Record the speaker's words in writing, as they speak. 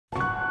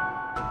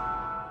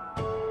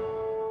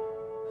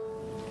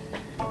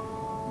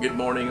Good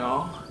morning,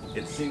 all.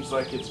 It seems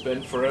like it's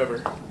been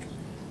forever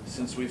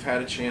since we've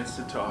had a chance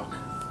to talk,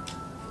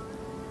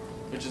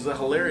 which is a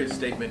hilarious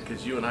statement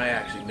because you and I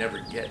actually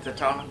never get to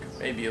talk.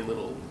 Maybe a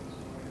little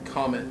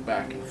comment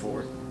back and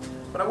forth,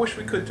 but I wish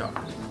we could talk.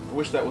 I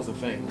wish that was a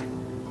thing.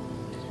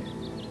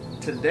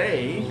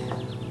 Today,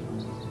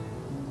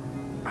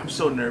 I'm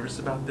so nervous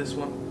about this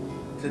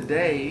one.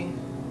 Today,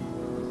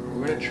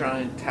 we're gonna try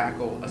and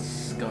tackle a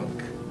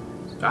skunk.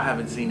 I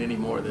haven't seen any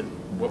more than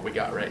what we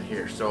got right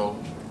here, so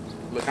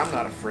look, I'm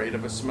not afraid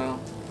of a smell,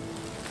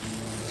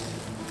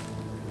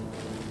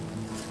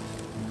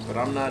 but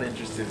I'm not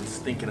interested in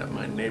stinking up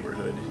my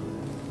neighborhood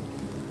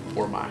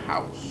or my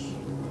house.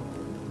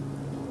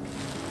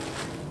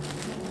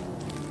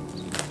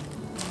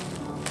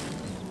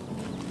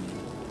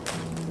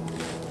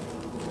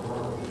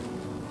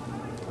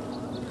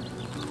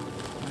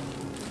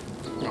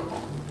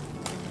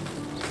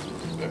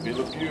 That'd be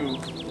the view.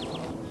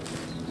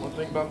 One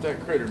thing about that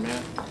critter,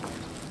 man,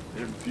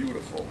 they're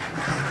beautiful.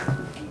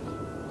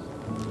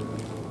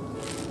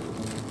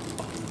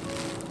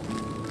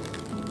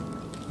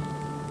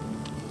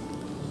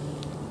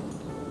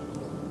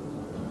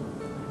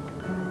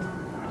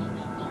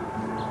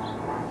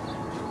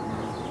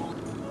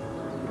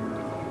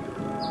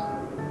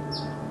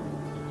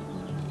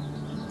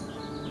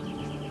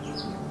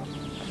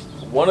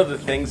 One of the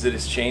things that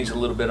has changed a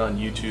little bit on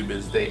YouTube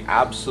is they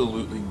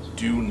absolutely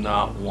do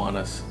not want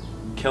us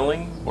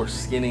killing or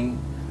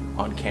skinning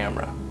on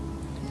camera.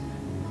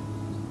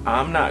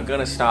 I'm not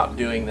gonna stop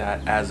doing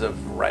that as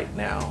of right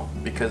now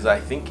because I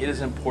think it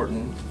is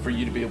important for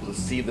you to be able to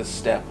see the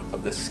step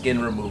of the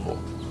skin removal.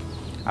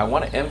 I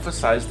want to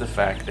emphasize the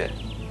fact that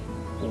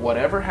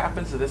whatever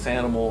happens to this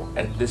animal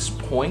at this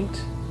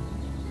point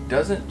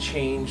doesn't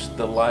change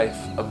the life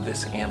of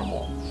this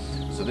animal.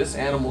 So this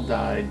animal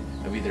died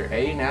of either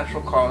A,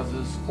 natural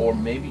causes, or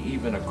maybe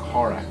even a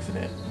car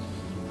accident.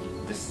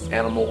 This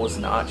animal was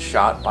not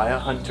shot by a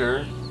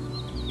hunter.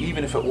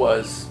 Even if it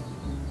was,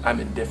 I'm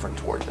indifferent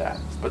toward that.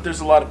 But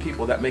there's a lot of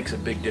people that makes a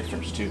big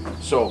difference too.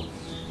 So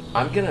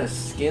I'm gonna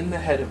skin the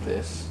head of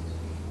this,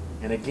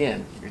 and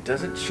again, it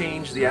doesn't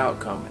change the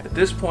outcome. At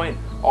this point,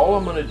 all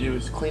I'm gonna do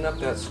is clean up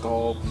that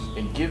skull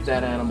and give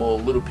that animal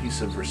a little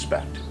piece of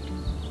respect.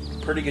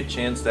 Pretty good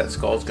chance that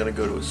skull is going to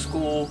go to a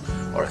school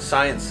or a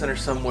science center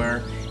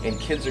somewhere, and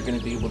kids are going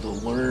to be able to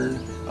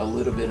learn a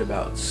little bit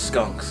about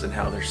skunks and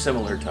how they're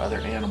similar to other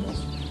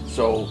animals.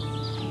 So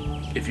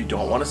if you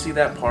don't want to see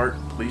that part,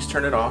 please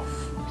turn it off.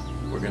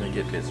 We're going to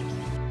get busy.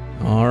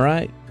 All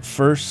right,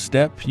 first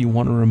step, you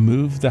want to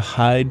remove the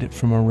hide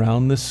from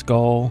around the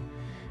skull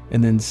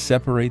and then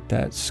separate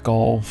that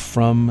skull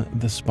from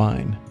the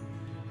spine.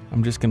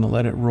 I'm just going to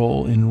let it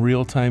roll in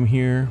real time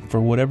here. For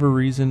whatever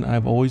reason,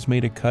 I've always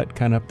made a cut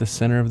kind of up the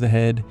center of the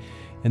head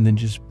and then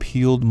just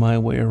peeled my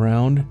way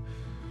around.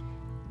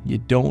 You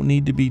don't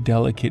need to be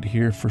delicate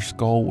here for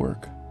skull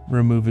work.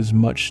 Remove as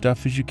much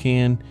stuff as you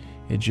can.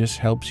 It just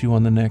helps you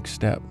on the next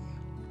step.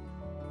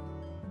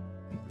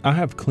 I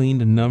have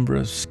cleaned a number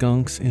of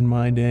skunks in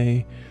my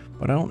day,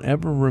 but I don't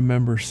ever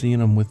remember seeing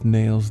them with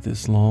nails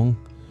this long.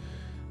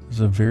 It's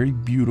a very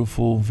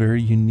beautiful,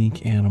 very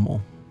unique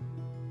animal.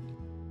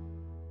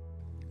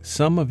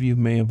 Some of you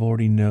may have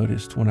already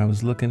noticed when I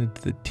was looking at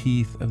the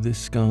teeth of this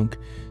skunk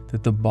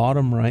that the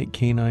bottom right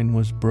canine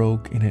was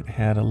broke and it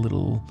had a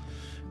little,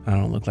 I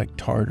don't know, look like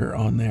tartar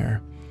on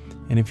there.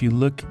 And if you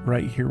look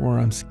right here where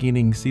I'm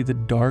skinning, see the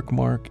dark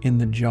mark in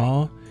the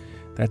jaw?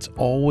 That's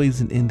always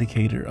an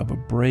indicator of a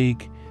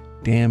break,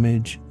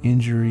 damage,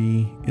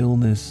 injury,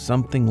 illness,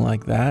 something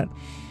like that.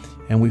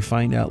 And we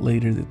find out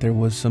later that there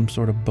was some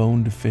sort of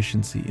bone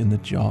deficiency in the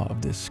jaw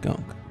of this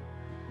skunk.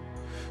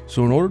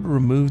 So in order to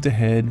remove the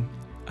head,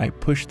 I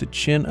push the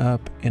chin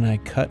up and I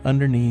cut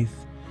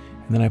underneath,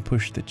 and then I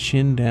push the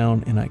chin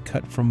down and I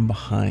cut from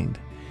behind,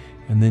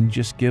 and then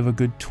just give a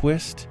good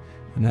twist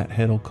and that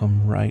head will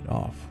come right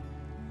off.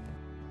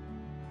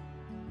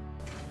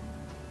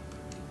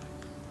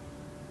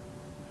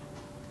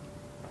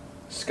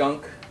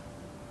 Skunk,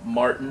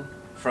 marten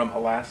from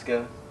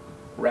Alaska,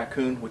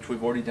 raccoon, which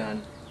we've already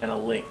done, and a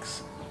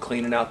lynx.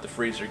 Cleaning out the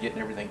freezer, getting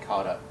everything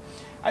caught up.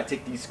 I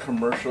take these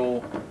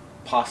commercial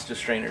pasta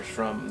strainers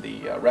from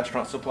the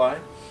restaurant supply,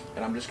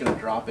 and I'm just going to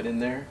drop it in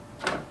there.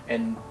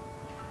 And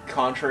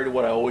contrary to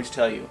what I always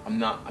tell you,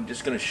 I'm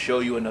just going to show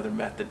you another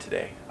method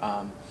today.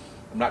 I'm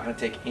not going to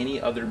take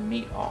any other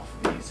meat off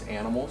these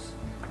animals.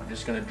 I'm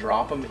just going to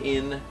drop them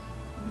in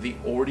the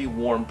already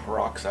warm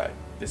peroxide.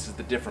 This is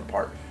the different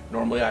part.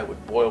 Normally I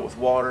would boil with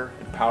water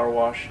and power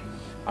wash.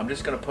 I'm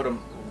just going to put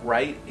them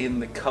right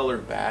in the color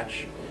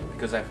batch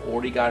because I've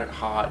already got it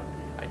hot.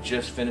 I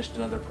just finished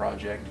another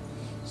project,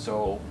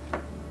 so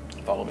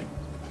follow me.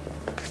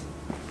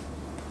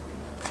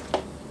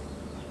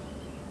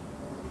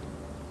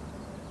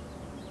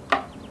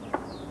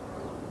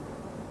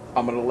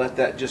 I'm gonna let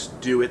that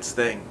just do its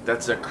thing.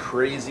 That's a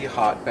crazy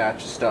hot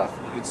batch of stuff.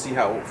 You can see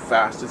how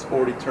fast it's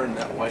already turned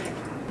that way.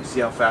 You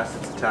see how fast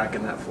it's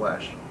attacking that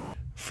flesh.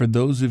 For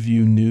those of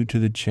you new to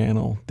the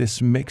channel,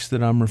 this mix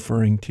that I'm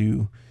referring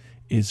to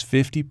is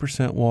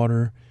 50%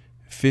 water,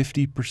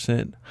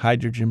 50%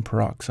 hydrogen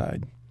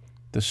peroxide.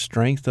 The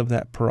strength of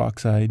that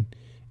peroxide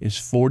is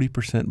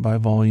 40% by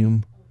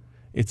volume.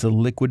 It's a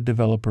liquid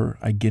developer.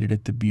 I get it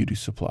at the beauty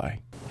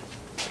supply.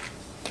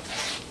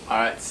 All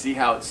right, see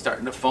how it's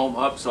starting to foam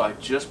up? So I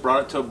just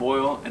brought it to a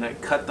boil and I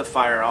cut the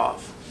fire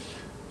off.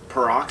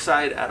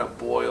 Peroxide at a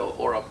boil,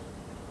 or a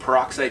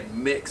peroxide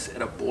mix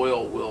at a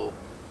boil, will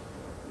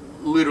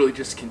literally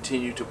just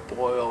continue to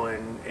boil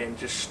and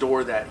just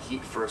store that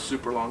heat for a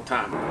super long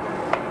time.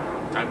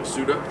 Time to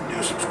suit up and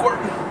do some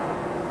squirting.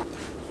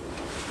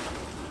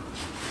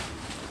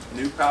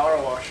 New power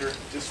washer.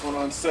 This one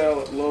on sale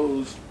at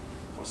Lowe's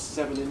for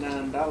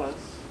 $79.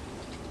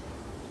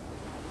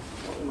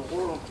 What in the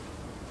world?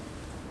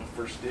 My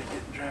first day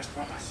getting dressed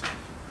by myself.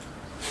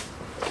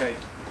 Okay.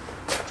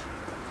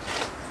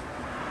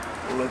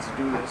 Well, let's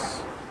do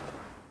this.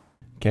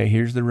 Okay,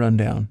 here's the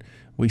rundown.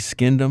 We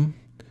skinned them.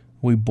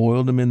 We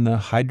boiled them in the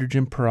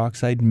hydrogen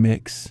peroxide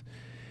mix.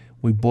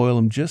 We boil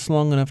them just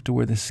long enough to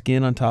where the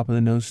skin on top of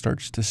the nose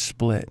starts to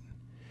split.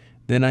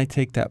 Then I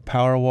take that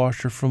power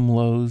washer from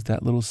Lowe's,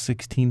 that little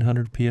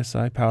 1600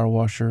 PSI power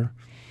washer,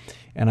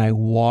 and I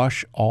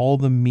wash all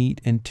the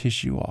meat and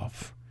tissue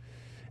off.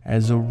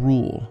 As a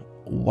rule,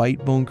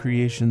 WHITEBONE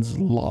Creations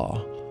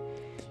law,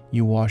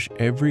 you wash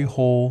every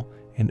hole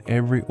and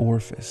every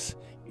orifice.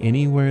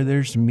 Anywhere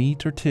there's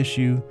meat or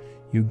tissue,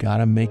 you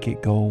gotta make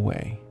it go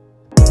away.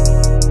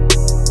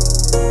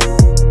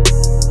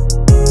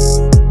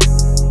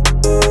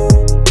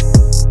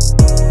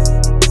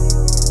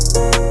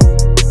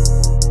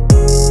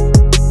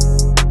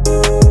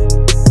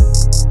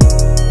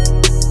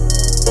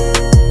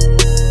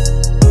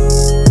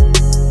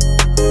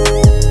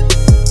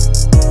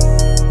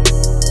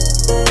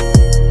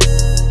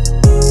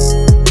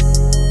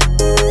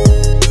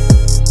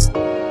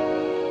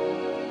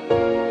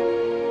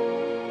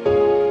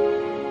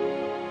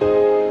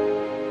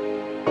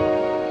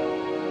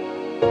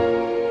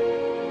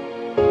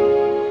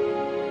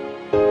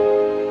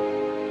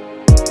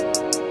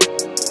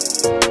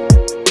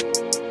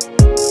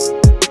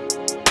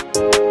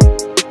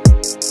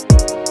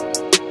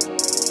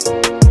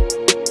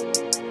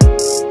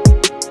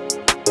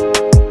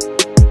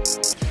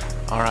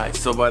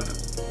 So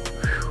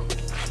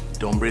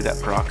don't breathe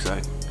that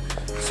peroxide.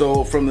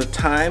 So from the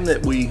time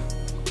that we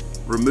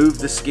remove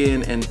the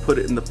skin and put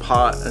it in the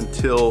pot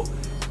until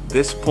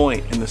this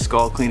point in the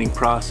skull cleaning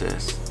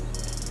process,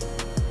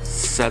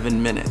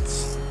 7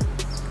 minutes,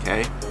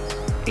 okay?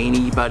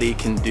 Anybody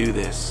can do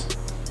this.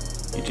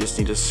 You just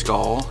need a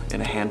skull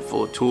and a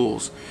handful of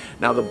tools.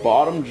 Now the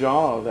bottom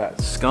jaw of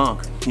that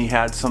skunk, he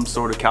had some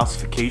sort of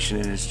calcification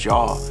in his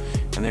jaw,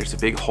 and there's a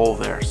big hole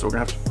there. So we're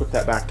gonna have to put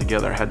that back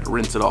together. I had to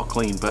rinse it all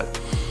clean, but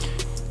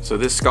so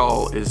this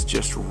skull is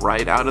just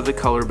right out of the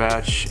color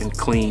batch and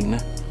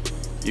clean.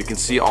 You can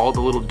see all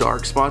the little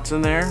dark spots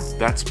in there.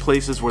 That's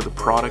places where the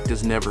product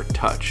is never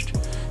touched.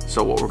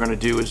 So what we're gonna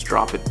do is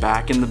drop it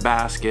back in the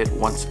basket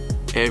once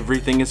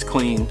everything is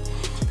clean,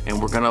 and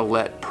we're gonna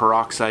let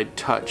peroxide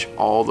touch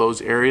all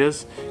those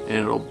areas, and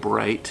it'll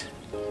bright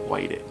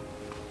white it.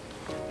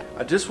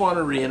 I just want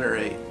to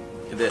reiterate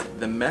that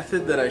the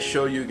method that I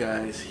show you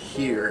guys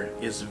here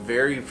is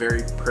very,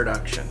 very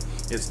production.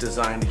 It's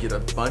designed to get a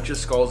bunch of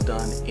skulls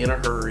done in a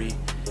hurry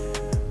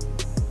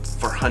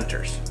for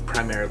hunters,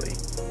 primarily.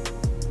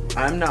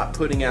 I'm not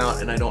putting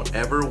out, and I don't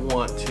ever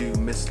want to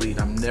mislead,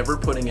 I'm never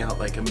putting out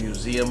like a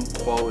museum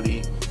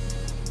quality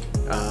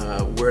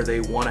where they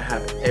want to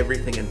have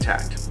everything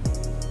intact.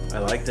 I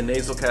like the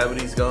nasal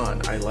cavities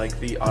gone. I like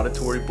the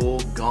auditory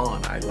bulb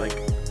gone. I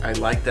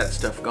like that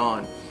stuff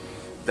gone.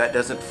 That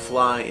doesn't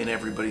fly in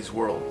everybody's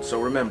world.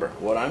 So remember,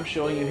 what I'm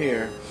showing you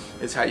here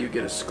is how you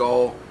get a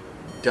skull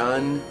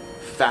done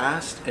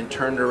fast and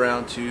turned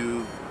around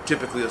to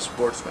typically a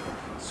sportsman.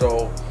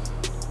 So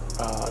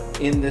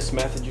in this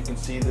method, you can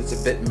see that it's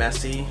a bit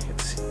messy.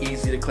 It's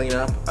easy to clean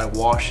up. I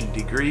wash and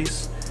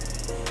degrease.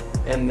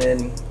 And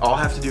then I'll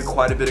have to do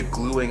quite a bit of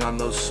gluing on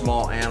those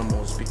small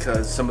animals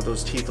because some of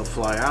those teeth will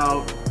fly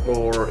out,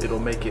 or it'll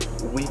make it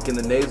weak in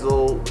the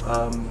nasal,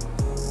 I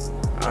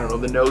don't know,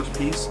 the nose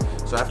piece.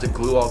 So I have to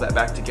glue all that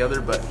back together,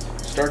 but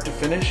start to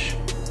finish,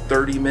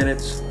 30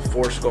 minutes,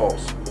 4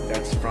 skulls.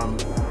 That's from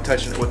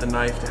touching it with a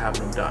knife to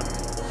having them done.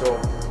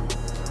 So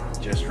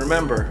just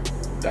remember,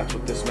 that's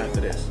what this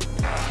method is.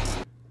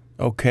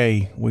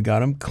 Okay, we got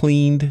them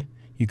cleaned.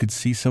 You could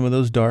see some of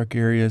those dark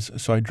areas,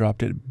 so I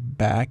dropped it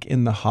back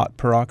in the hot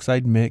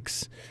peroxide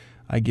mix.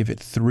 I give it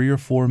 3 or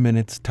 4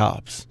 minutes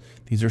tops.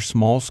 These are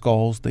small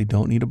skulls, they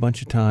don't need a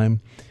bunch of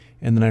time.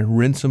 And then I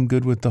rinse them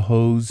good with the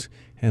hose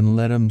and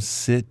let them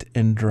sit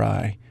and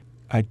dry.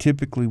 I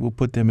typically will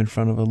put them in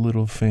front of a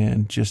little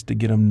fan just to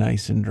get them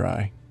nice and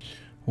dry.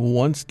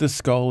 Once the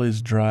skull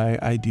is dry,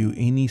 I do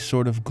any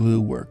sort of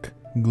glue work.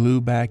 Glue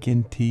back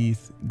in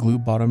teeth, glue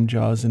bottom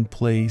jaws in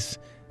place,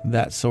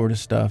 that sort of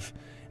stuff,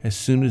 as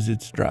soon as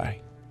it's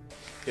dry.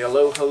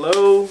 Hello,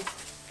 hello.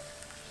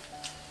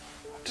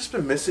 I've just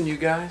been missing you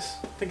guys.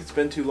 I think it's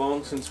been too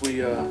long since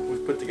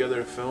we've put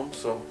together a film,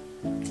 so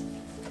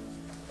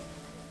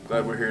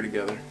glad we're here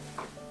together.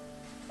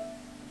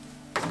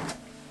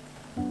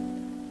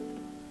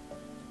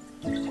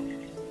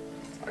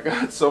 I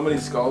got so many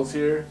skulls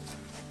here.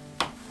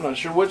 I'm not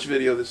sure which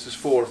video this is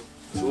for,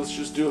 so let's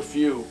just do a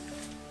few.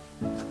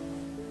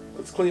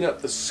 Let's clean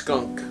up the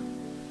skunk.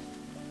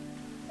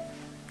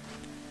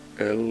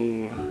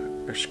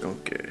 El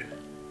Skunk.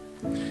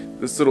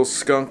 This little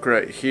skunk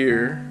right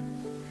here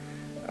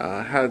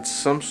had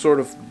some sort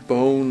of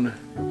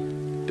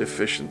bone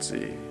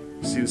deficiency.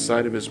 See the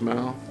side of his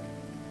mouth?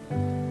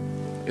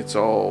 It's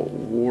all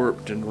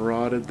warped and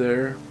rotted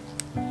there.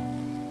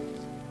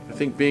 I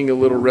think being a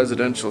little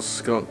residential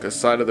skunk, a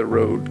side of the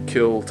road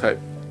kill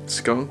type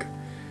skunk,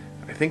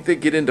 I think they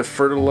get into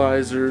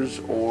fertilizers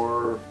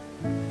or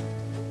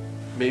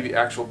maybe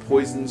actual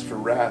poisons for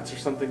rats or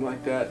something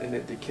like that, and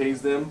it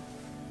decays them.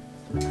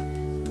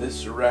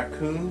 This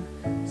raccoon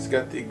has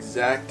got the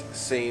exact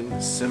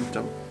same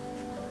symptom.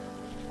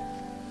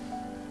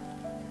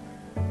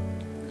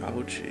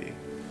 Ouchie.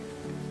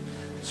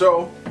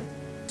 So,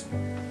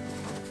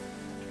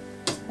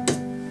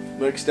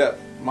 next step,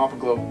 mop and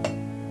glow.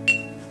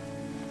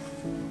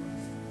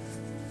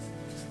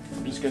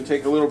 I'm just going to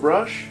take a little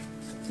brush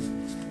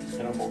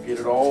and I'm going to get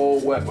it all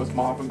wet with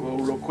mop and glow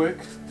real quick.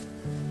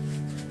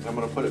 I'm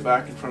going to put it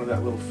back in front of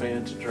that little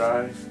fan to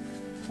dry.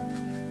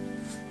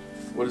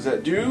 What does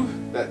that do?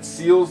 That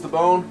seals the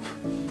bone,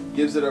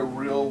 gives it a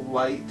real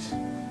light,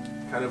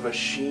 kind of a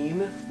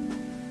sheen.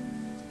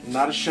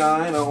 Not a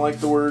shine, I don't like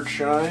the word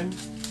shine.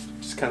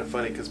 It's kind of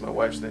funny because my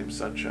wife's name's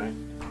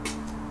Sunshine.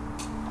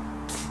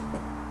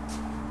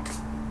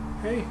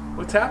 Hey,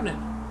 what's happening?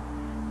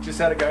 Just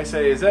had a guy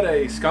say, is that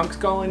a skunk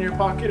skull in your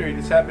pocket, or are you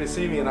just happy to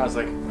see me? And I was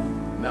like,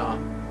 nah,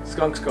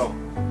 skunk skull.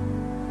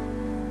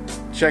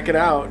 Check it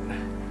out.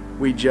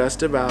 We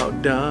just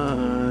about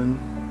done.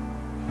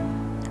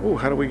 Oh,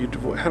 how do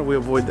we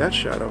avoid that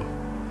shadow?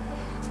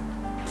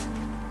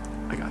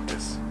 I got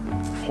this.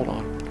 Hold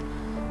on.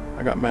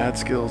 I got mad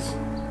skills.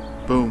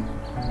 Boom.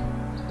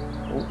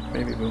 Oh,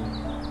 maybe boom.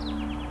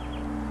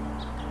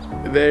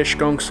 There's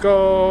skunk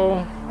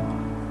skull.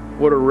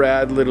 What a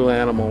rad little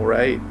animal,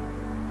 right?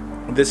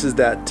 This is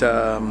that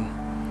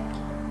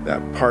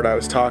that part I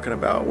was talking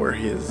about where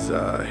he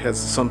has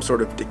some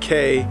sort of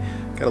decay,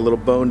 got a little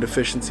bone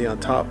deficiency on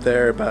top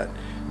there, but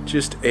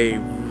just a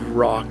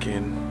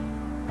rockin'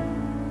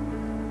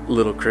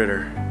 little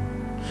critter.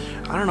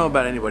 I don't know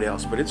about anybody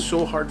else, but it's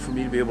so hard for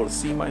me to be able to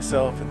see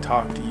myself and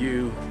talk to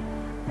you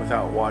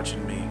without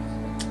watching me.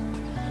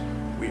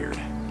 Weird.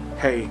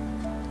 Hey,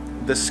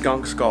 the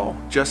skunk skull,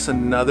 just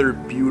another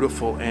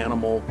beautiful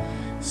animal.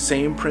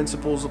 Same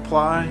principles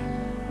apply.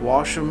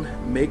 Wash them,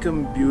 make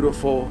them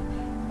beautiful,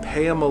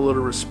 pay them a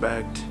little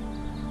respect.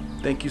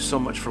 Thank you so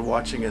much for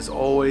watching. As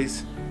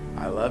always,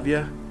 I love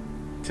you.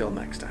 Till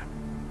next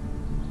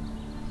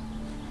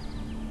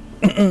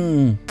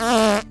time.